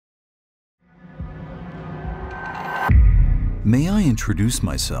May I introduce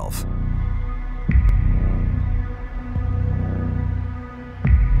myself?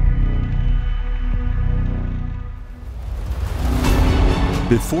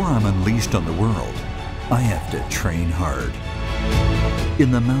 Before I'm unleashed on the world, I have to train hard. In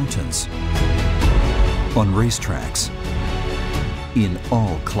the mountains, on racetracks, in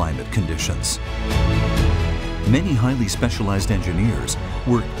all climate conditions. Many highly specialized engineers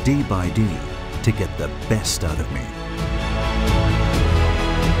work day by day to get the best out of me.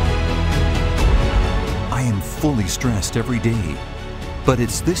 I am fully stressed every day, but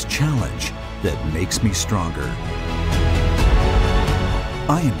it's this challenge that makes me stronger.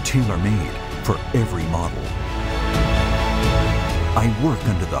 I am tailor-made for every model. I work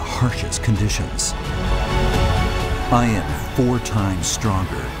under the harshest conditions. I am 4 times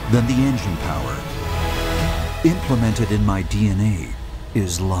stronger than the engine power. Implemented in my DNA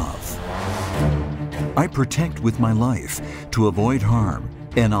is love. I protect with my life to avoid harm,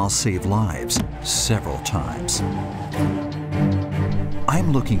 and I'll save lives several times.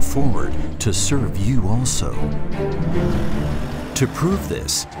 I'm looking forward to serve you also. To prove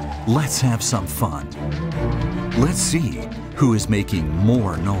this, let's have some fun. Let's see who is making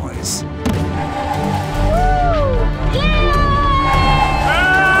more noise.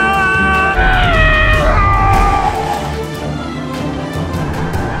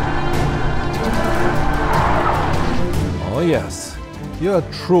 Oh yes, you are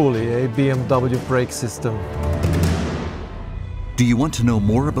truly a BMW brake system. Do you want to know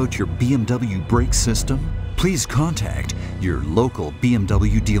more about your BMW brake system? Please contact your local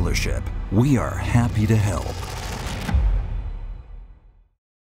BMW dealership. We are happy to help.